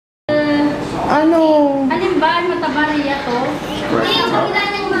Ano? Alin ba? Mataba niya to? This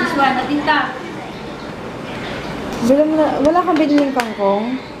one, natinta. Wala kang biniling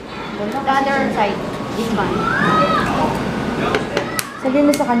kangkong? The other side. This one. Sabihin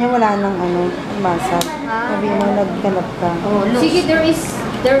mo sa kanya wala nang masap. Sabihin mo nagkanap ka. Oh, no. Sige, there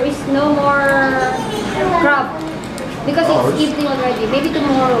is no more crab. Because it's evening already. Maybe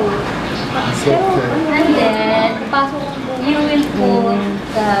tomorrow. And then, you will put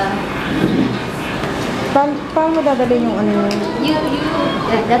the... Paano mo dadalhin yung ano?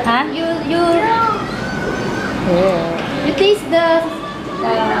 You taste the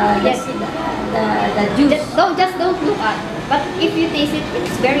juice. Just don't look at it. But if you taste it,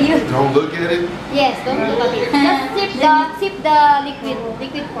 it's very good. Don't look at it? Yes, don't look at it. Just sip the liquid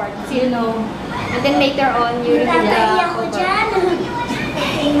part, so you know. And then later on, you remove the cover.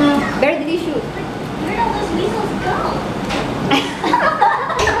 Very delicious. Where did all those weasels go?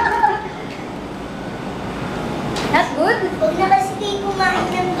 That's good. Huwag na kasi kayo kumain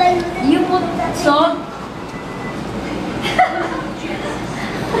ng balut. You put salt.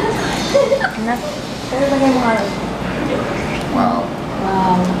 Pero bagay mo nga. Wow.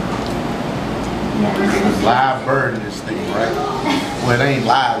 Wow. Live burn this thing, right? Well, it ain't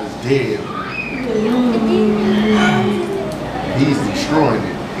live, it's dead. He's destroying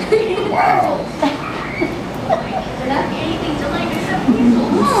it. Wow.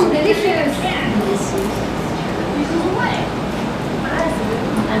 Delicious.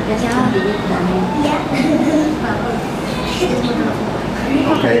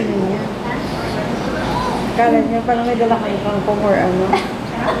 Okay. Kala niya parang may dala kayo kangkong or ano.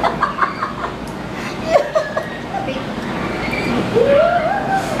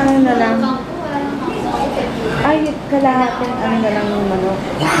 Ano na lang? Ay, kalahating ano na lang yung manok.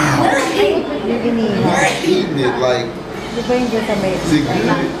 Wow. Yung giniha. Eating it like... Di ba yung dyan sa may... Is it good?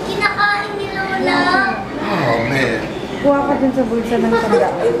 Kinakain ni Lola. Oh, man. Kuha ka dun sa bulsa ng tanda.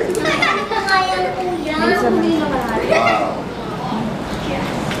 Ano ka kaya ng kuya? Bulsa ng Wow.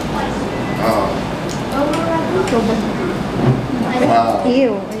 Oh. Wow.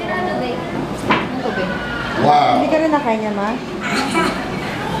 Ew. Wow. Hindi ka rin nakain niya, ma?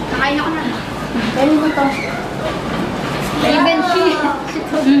 Nakain ako na. Kainin mo to. Even she.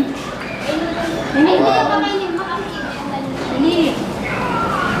 Hindi Wow. ako kainin. Hindi.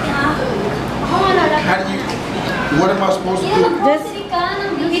 Ako nga lola. How do you... What am I supposed to do? Grocery ka.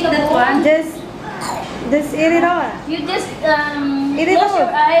 You eat that one. Just eat it all. You just Eat it close all.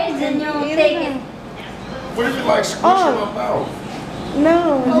 your eyes and you Eat take it it. What if it like squish in my mouth?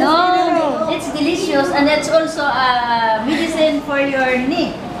 No. Just eat it all. No, it's delicious and it's also medicine for your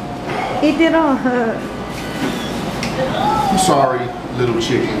knee. Eat it all. I'm sorry, little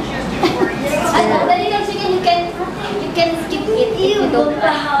chicken. And the little chicken you can skip it if you don't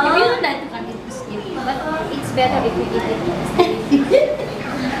like. If you don't like to cut it, skip it. But it's better if you eat it.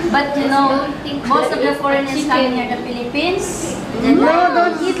 But you know, most of the foreigners coming here in the Philippines, No,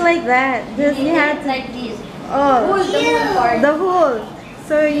 don't eat like that. Just you have to. like this. Oh, the whole.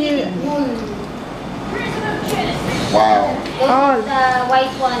 So you. Wow. All. The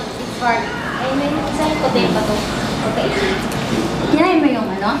white one, it's part. Ay, may isang puti pa to. Okay. Kinain mo yung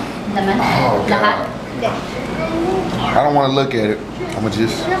ano? Laman? Oh, Lahat? God. Hindi. I don't want to look at it. I'm going to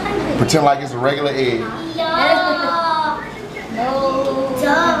just pretend like it's a regular egg. No.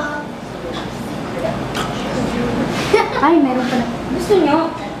 Duh. Ay, meron pa na. Gusto nyo?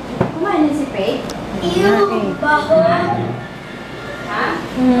 Kumain na si Faye? Ew, baho. Ha?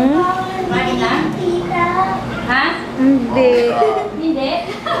 Hmm? Kumain na? Tita. Ha? Hindi. Hindi?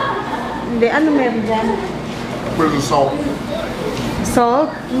 Hindi. Ano meron dyan? Where's the salt? Salt?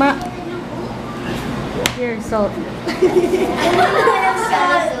 Here, salt.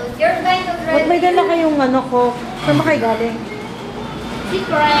 You're going to try Ba't may dala kayong ano ko? Saan ba kayo galing?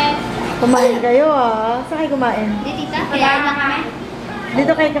 secret. Kumain kayo ah. Saan kayo kumain? Di tita, kaya na kami.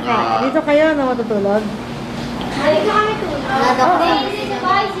 Dito kayo Dito kayo na matutulog? Halika kami tulog. Hindi, si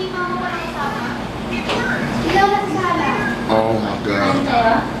Bay, si Mama walang kasama. Ilaw lang sa sala. Oh, my God.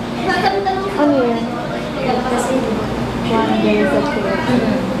 Tanong-tanong Ano yan? Kasi, One day sa tulog.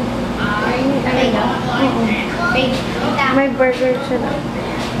 May burger siya na.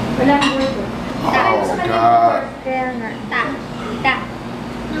 wala nang burger. Oh, God. Kaya nga. Tita. Tita.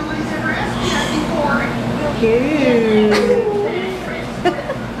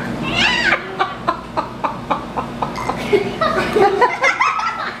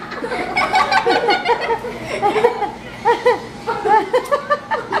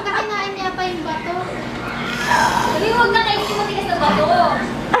 Nakakinain niya pa yung bato. Sabi, huwag na kayo matigas na bato.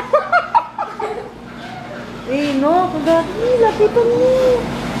 Eh, no. Kagati. Lapitan mo.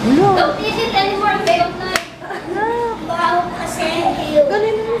 Don't eat it anymore.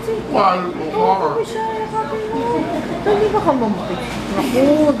 Why is it so hard? Siya, yakapin mo. Dali ba ka mamaki? Naku,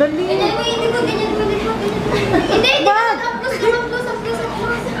 dali. Ganyan mo, hindi mo, ganyan mo, ganyan mo, ganyan mo. Hindi, hindi mo, haplos lang, haplos, haplos,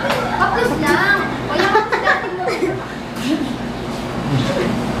 haplos. Haplos lang. O yung haplos dati mo.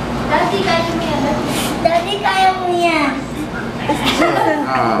 Dati, kaya mo yan, dati. Daddy, kaya mo yan. Jason,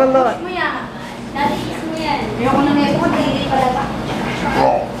 balot. Kiss mo yan. Dati, kiss mo yan. Ayoko na ngayon, kung hindi pala ba.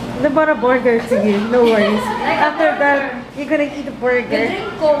 Oh. The bara burger, sige, no worries. After that, you're gonna eat a burger.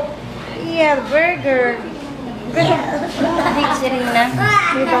 Drink ko. Yeah, the burger. Drink si Rina.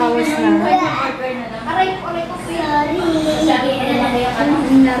 May bawas na. Aray ko, kuya.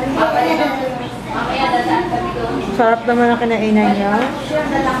 Mamaya dadaan kami doon. Sarap naman ang kinainan niya.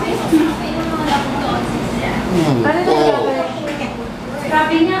 Ano na siya?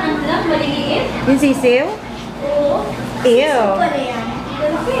 Grabe niya, ano lang, maliliit. Yung sisiw? Oo. Ew.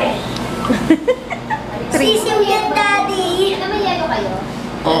 Sisiw yan, Daddy. Naman yelo kayo.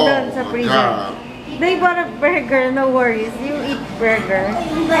 Oh, Doon sa my freezer. God. They bought a burger, no worries. You eat burger.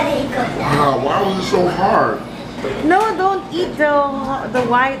 Balik ko na. Why was it so hard? No, don't eat the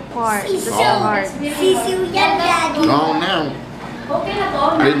white part. The hard. Sisiw yan, Daddy. No, now. Okay na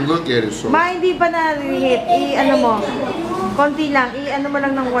to. I didn't look at it, so. Ma, hindi pa na-hit. I-ano mo. Konti lang. I-ano mo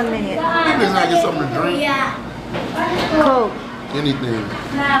lang ng 1 minute. Maybe I get something to drink. Yeah. Coke. Anything.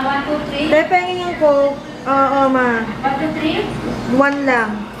 Na, 1, 2, 3. Te, pengin yung Coke. Oo, ma. 1, 2, 3. 1 lang.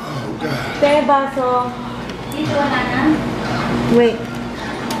 Oh, God. Te, baso. Dito wala na. Wait.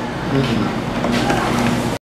 Mm-mm.